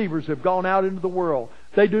 Many deceivers have gone out into the world.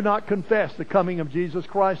 They do not confess the coming of Jesus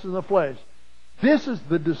Christ in the flesh. This is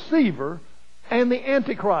the deceiver and the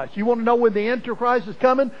Antichrist. You want to know when the Antichrist is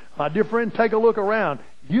coming? My dear friend, take a look around.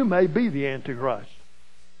 You may be the Antichrist.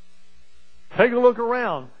 Take a look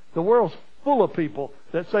around. The world's full of people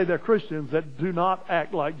that say they're Christians that do not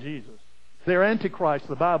act like Jesus. They're Antichrist,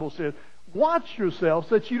 the Bible says. Watch yourselves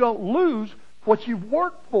that you don't lose what you've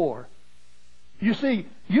worked for. You see,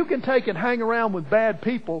 you can take and hang around with bad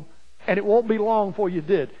people and it won't be long before you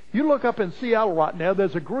did. You look up in Seattle right now,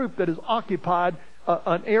 there's a group that has occupied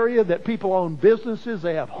an area that people own businesses,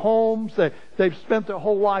 they have homes, they've spent their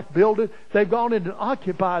whole life building. They've gone in and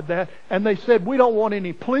occupied that, and they said, we don't want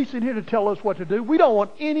any police in here to tell us what to do. We don't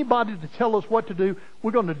want anybody to tell us what to do.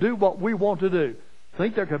 We're going to do what we want to do.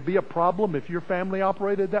 Think there could be a problem if your family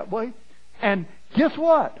operated that way? And guess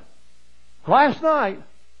what? Last night,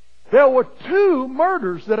 There were 2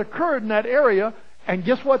 murders that occurred in that area, and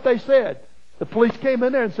guess what they said? The police came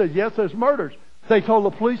in there and said, yes, there's murders. They told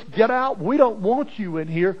the police, get out. We don't want you in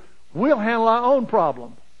here. We'll handle our own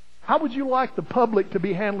problem. How would you like the public to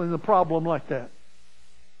be handling the problem like that?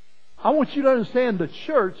 I want you to understand the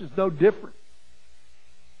church is no different.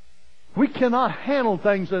 We cannot handle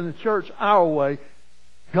things in the church our way.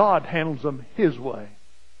 God handles them His way.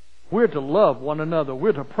 We're to love one another.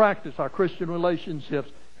 We're to practice our Christian relationships.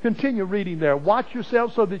 Continue reading there. Watch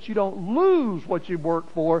yourself so that you don't lose what you've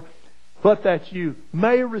worked for, but that you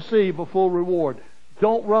may receive a full reward.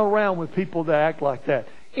 Don't run around with people that act like that.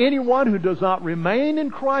 Anyone who does not remain in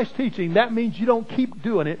Christ's teaching, that means you don't keep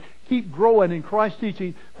doing it, keep growing in Christ's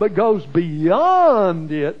teaching, but goes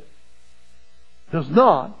beyond it, does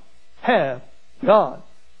not have God.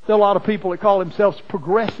 There are a lot of people that call themselves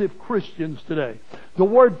progressive Christians today. The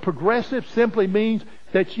word progressive simply means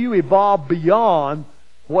that you evolve beyond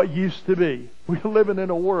what used to be. We're living in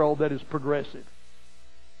a world that is progressive.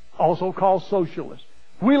 Also called socialist.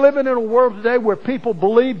 We're living in a world today where people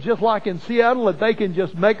believe, just like in Seattle, that they can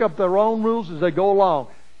just make up their own rules as they go along.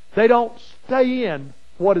 They don't stay in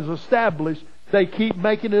what is established. They keep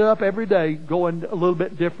making it up every day, going a little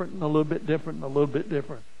bit different and a little bit different and a little bit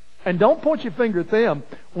different. And don't point your finger at them.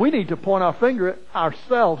 We need to point our finger at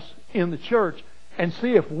ourselves in the church and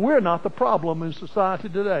see if we're not the problem in society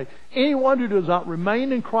today. Anyone who does not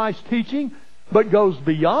remain in Christ's teaching but goes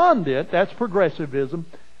beyond it, that's progressivism,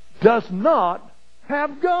 does not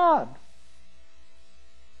have God.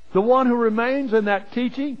 The one who remains in that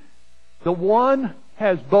teaching, the one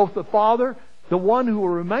has both the Father. The one who will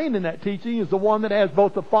remain in that teaching is the one that has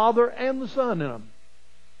both the Father and the Son in him.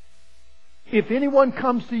 If anyone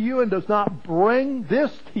comes to you and does not bring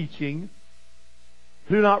this teaching,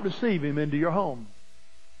 do not receive him into your home.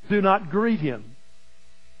 Do not greet him.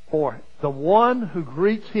 For the one who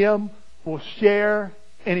greets him will share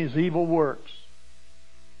in his evil works.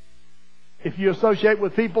 If you associate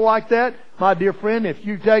with people like that, my dear friend, if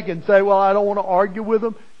you take and say, well, I don't want to argue with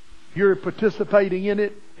them, you're participating in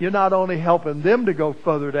it. You're not only helping them to go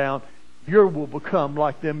further down, you will become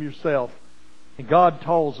like them yourself. And God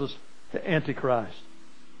tells us the Antichrist.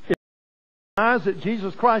 If he denies that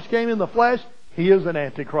Jesus Christ came in the flesh, he is an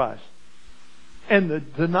Antichrist. And the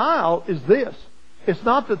denial is this. It's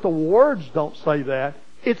not that the words don't say that.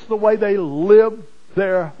 It's the way they live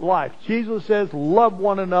their life. Jesus says, love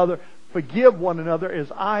one another, forgive one another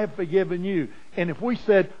as I have forgiven you. And if we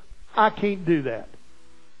said, I can't do that,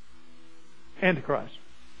 Antichrist.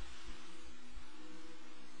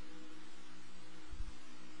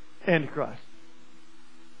 Antichrist.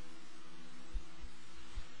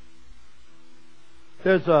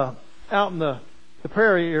 There's out in the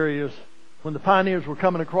prairie areas, when the pioneers were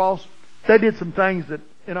coming across, they did some things that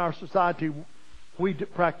in our society we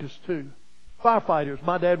practice too. Firefighters.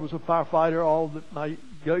 My dad was a firefighter all my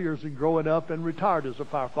years in growing up, and retired as a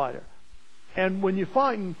firefighter. And when you're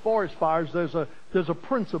fighting forest fires, there's a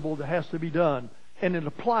principle that has to be done, and it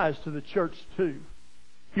applies to the church too.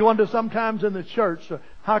 You wonder sometimes in the church,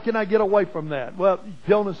 how can I get away from that? Well,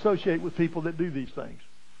 don't associate with people that do these things.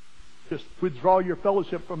 Just withdraw your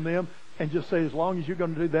fellowship from them and just say, as long as you're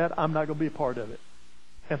going to do that, I'm not going to be a part of it.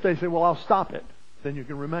 If they say, well, I'll stop it, then you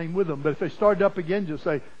can remain with them. But if they start up again, just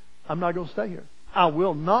say, I'm not going to stay here. I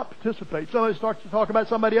will not participate. Somebody starts to talk about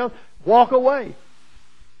somebody else, walk away.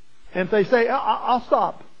 And if they say, I'll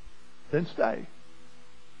stop, then stay.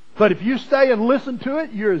 But if you stay and listen to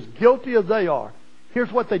it, you're as guilty as they are.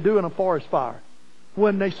 Here's what they do in a forest fire.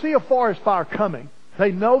 When they see a forest fire coming,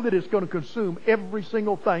 they know that it's going to consume every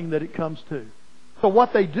single thing that it comes to. So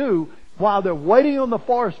what they do while they're waiting on the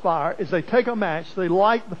forest fire is they take a match, they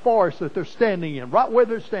light the forest that they're standing in. Right where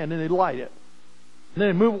they're standing, they light it. And then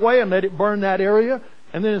they move away and let it burn that area.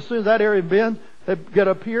 And then as soon as that area bends, they get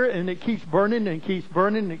up here and it keeps burning and keeps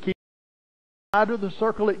burning and it keeps wider the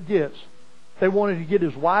circle it gets. They want it to get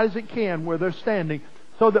as wide as it can where they're standing,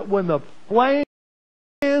 so that when the flames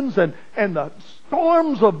and the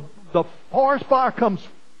storms of the forest fire comes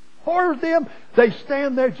toward them, they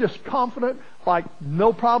stand there just confident, like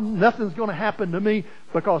no problem, nothing's going to happen to me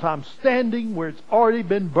because I'm standing where it's already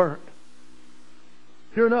been burnt.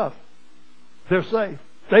 Sure enough, they're safe.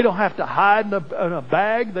 They don't have to hide in a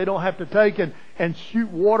bag. They don't have to take and shoot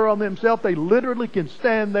water on themselves. They literally can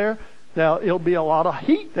stand there. Now, it'll be a lot of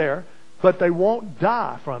heat there, but they won't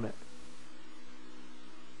die from it.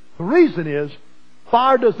 The reason is,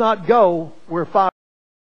 fire does not go where fire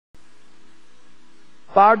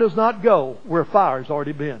does not go where fire's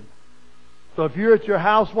already been. So if you're at your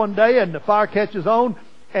house one day and the fire catches on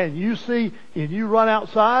and you run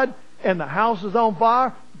outside and the house is on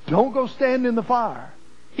fire, don't go stand in the fire.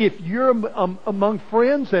 If you're among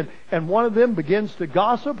friends and one of them begins to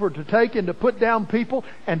gossip or to take and to put down people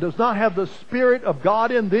and does not have the Spirit of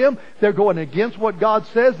God in them, they're going against what God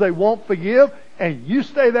says, they won't forgive, and you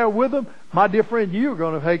stay there with them, my dear friend, you're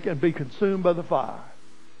going to take and be consumed by the fire.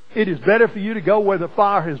 It is better for you to go where the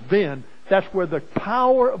fire has been. That's where the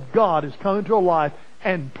power of God has come into a life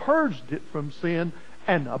and purged it from sin,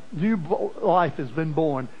 and a new life has been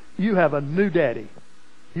born. You have a new daddy.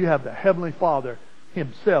 You have the Heavenly Father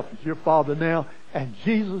Himself as your Father now, and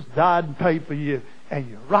Jesus died and paid for you, and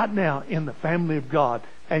you're right now in the family of God,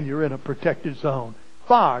 and you're in a protected zone.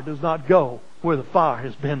 Fire does not go where the fire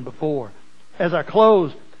has been before. As I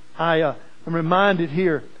close, I am reminded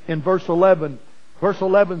here in verse 11. Verse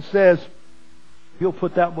 11 says, you'll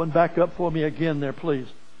put that one back up for me again there, please.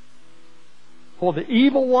 For the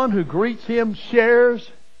evil one who greets him shares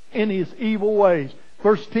in his evil ways.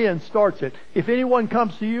 Verse 10 starts it. If anyone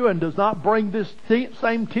comes to you and does not bring this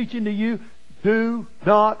same teaching to you, do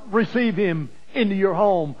not receive him into your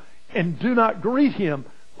home, and do not greet him.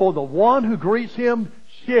 For the one who greets him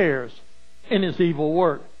shares in his evil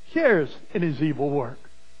work. Shares in his evil work.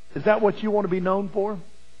 Is that what you want to be known for?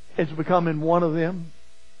 It's becoming one of them.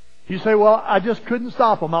 You say, well, I just couldn't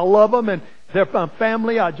stop them. I love them and they're my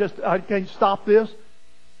family. I can't stop this.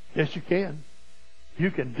 Yes, you can.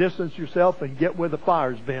 You can distance yourself and get where the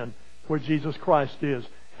fire's been, where Jesus Christ is,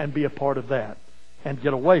 and be a part of that and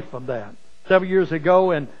get away from that. Several years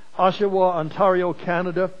ago in Oshawa, Ontario,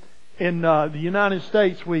 Canada, in the United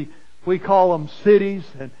States, we call them cities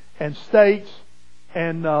and states,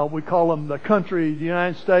 and we call them the country of the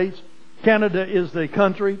United States. Canada is the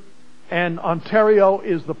country, and Ontario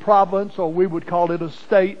is the province, or we would call it a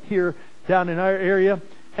state here down in our area.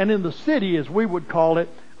 And in the city, as we would call it,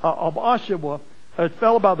 of Oshawa, a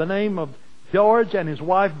fellow by the name of George and his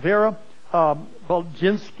wife Vera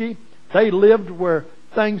Bolginski, they lived where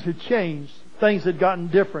things had changed. Things had gotten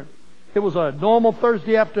different. It was a normal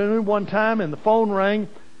Thursday afternoon one time, and the phone rang,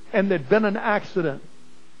 and there'd been an accident.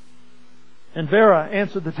 And Vera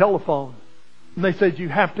answered the telephone. And they said, you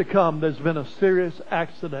have to come. There's been a serious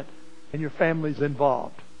accident and your family's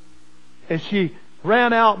involved. And she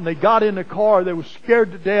ran out and they got in the car. They were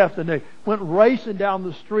scared to death, and they went racing down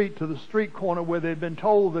the street to the street corner where they'd been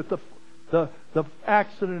told that the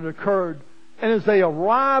accident occurred. And as they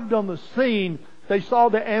arrived on the scene, they saw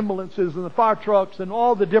the ambulances and the fire trucks and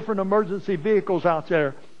all the different emergency vehicles out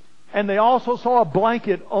there. And they also saw a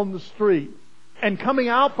blanket on the street. And coming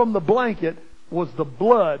out from the blanket was the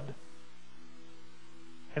blood.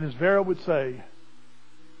 And as Vera would say,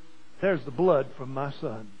 there's the blood from my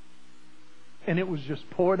son. And it was just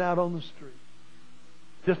poured out on the street.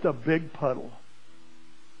 Just a big puddle.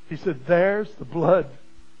 He said, there's the blood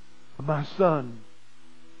of my son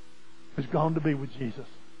who's gone to be with Jesus.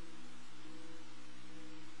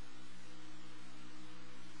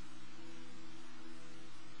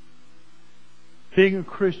 Being a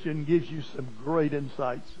Christian gives you some great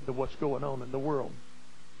insights into what's going on in the world.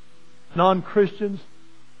 Non-Christians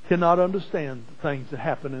cannot understand the things that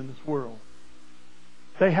happen in this world.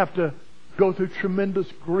 They have to go through tremendous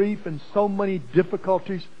grief and so many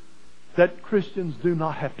difficulties that Christians do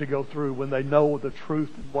not have to go through when they know the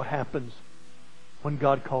truth and what happens when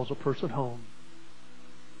God calls a person home.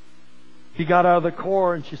 She got out of the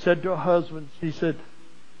car and she said to her husband, she said,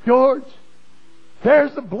 George,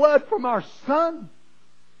 there's the blood from our son.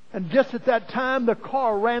 And just at that time, the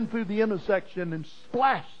car ran through the intersection and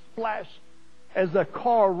splash, as the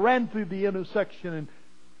car ran through the intersection and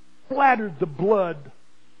splattered the blood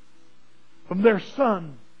from their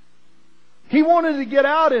son. He wanted to get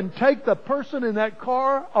out and take the person in that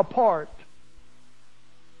car apart.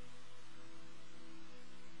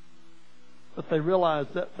 But they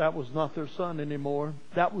realized that that was not their son anymore.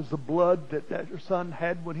 That was the blood that their son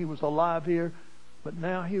had when he was alive here. But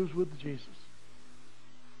now he was with Jesus.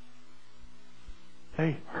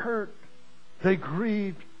 They hurt. They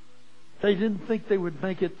grieved. They didn't think they would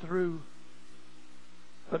make it through.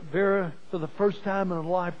 But Vera, for the first time in her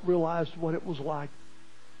life, realized what it was like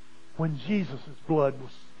when Jesus' blood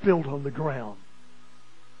was spilled on the ground,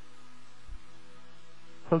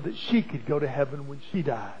 so that she could go to heaven when she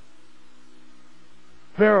died.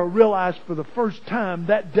 Vera realized for the first time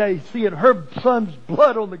that day, seeing her son's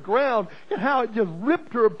blood on the ground and how it just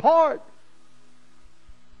ripped her apart,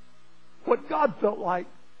 what God felt like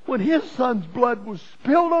when His son's blood was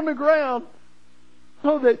spilled on the ground,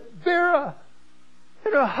 so that Vera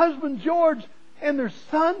and her husband George and their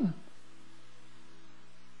son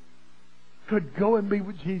could go and be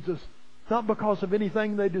with Jesus, not because of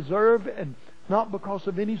anything they deserve and not because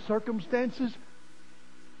of any circumstances,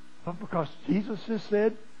 but because Jesus has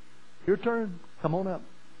said, your turn, come on up.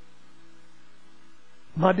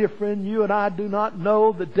 My dear friend, you and I do not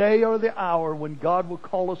know the day or the hour when God will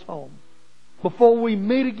call us home. Before we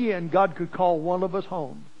meet again, God could call one of us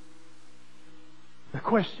home. The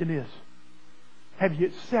question is, have you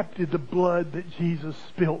accepted the blood that Jesus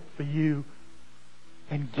spilt for you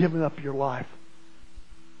and given up your life?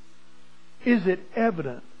 Is it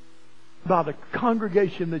evident by the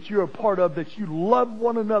congregation that you're a part of that you love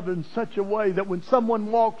one another in such a way that when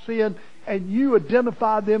someone walks in and you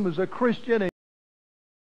identify them as a Christian and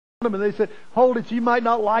they said, hold it, you might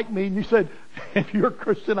not like me, and you said, if you're a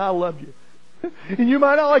Christian, I love you. And you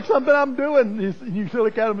might not like something I'm doing. And you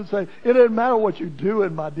look at them and say, it doesn't matter what you're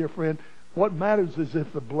doing, my dear friend. What matters is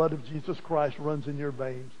if the blood of Jesus Christ runs in your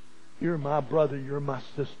veins. You're my brother, you're my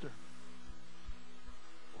sister.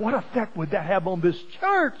 What effect would that have on this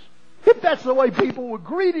church if that's the way people were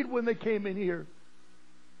greeted when they came in here?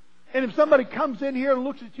 And if somebody comes in here and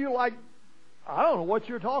looks at you like, I don't know what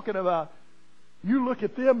you're talking about, you look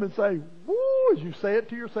at them and say, woo, as you say it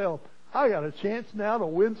to yourself, I got a chance now to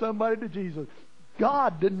win somebody to Jesus.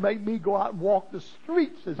 God didn't make me go out and walk the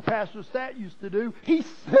streets as Pastor Statt used to do. He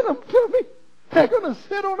sent them to me. They're going to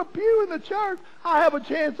sit on a pew in the church. I have a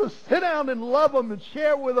chance to sit down and love them and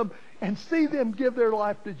share with them and see them give their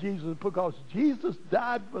life to Jesus because Jesus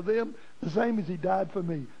died for them the same as He died for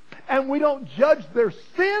me. And we don't judge their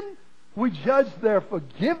sin. We judge their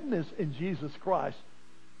forgiveness in Jesus Christ.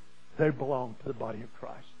 They belong to the body of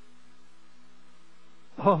Christ.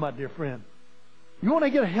 Oh, my dear friend. You want to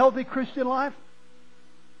get a healthy Christian life?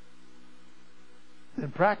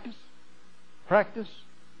 Then practice, practice,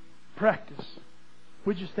 practice.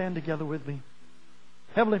 Would you stand together with me?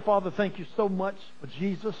 Heavenly Father, thank you so much for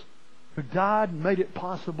Jesus, who died and made it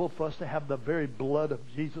possible for us to have the very blood of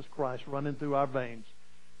Jesus Christ running through our veins.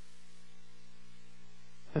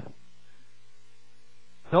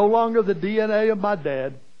 No longer the DNA of my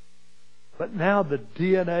dad, but now the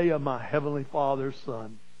DNA of my Heavenly Father's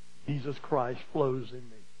Son, Jesus Christ, flows in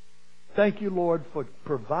me. Thank you, Lord, for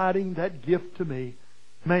providing that gift to me.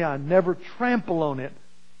 May I never trample on it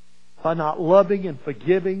by not loving and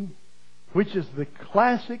forgiving, which is the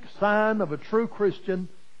classic sign of a true Christian,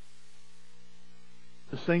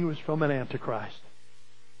 distinguished from an antichrist.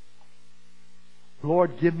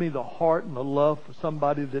 Lord, give me the heart and the love for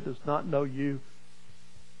somebody that does not know you.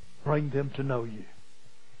 Bring them to know you.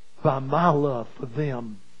 By my love for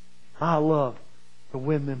them, my love to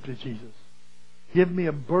win them to Jesus. Give me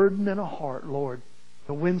a burden and a heart, Lord,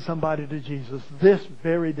 to win somebody to Jesus this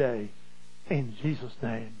very day. In Jesus'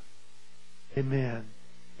 name, amen.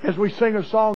 As we sing a song,